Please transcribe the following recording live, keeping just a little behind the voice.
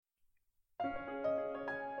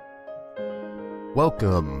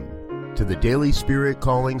Welcome to the Daily Spirit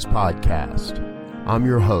Callings podcast. I'm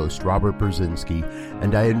your host, Robert Brzezinski,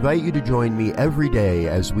 and I invite you to join me every day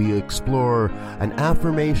as we explore an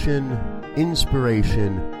affirmation,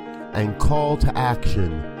 inspiration, and call to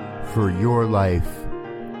action for your life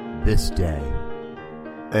this day.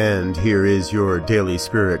 And here is your Daily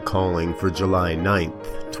Spirit Calling for July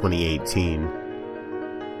 9th, 2018.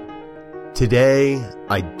 Today,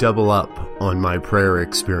 I double up on my prayer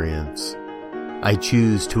experience. I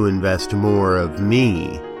choose to invest more of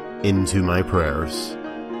me into my prayers.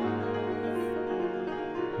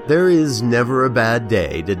 There is never a bad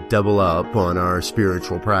day to double up on our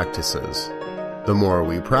spiritual practices. The more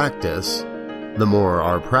we practice, the more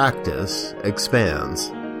our practice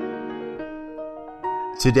expands.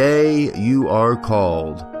 Today, you are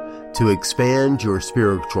called to expand your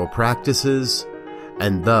spiritual practices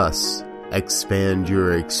and thus expand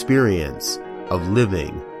your experience of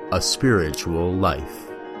living a spiritual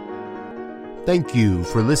life. Thank you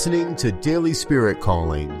for listening to Daily Spirit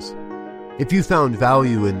Callings. If you found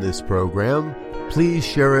value in this program, please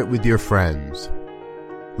share it with your friends.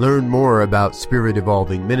 Learn more about Spirit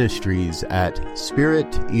Evolving Ministries at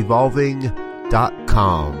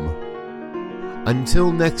spiritevolving.com.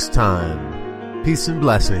 Until next time, peace and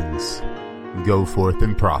blessings. Go forth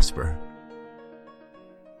and prosper.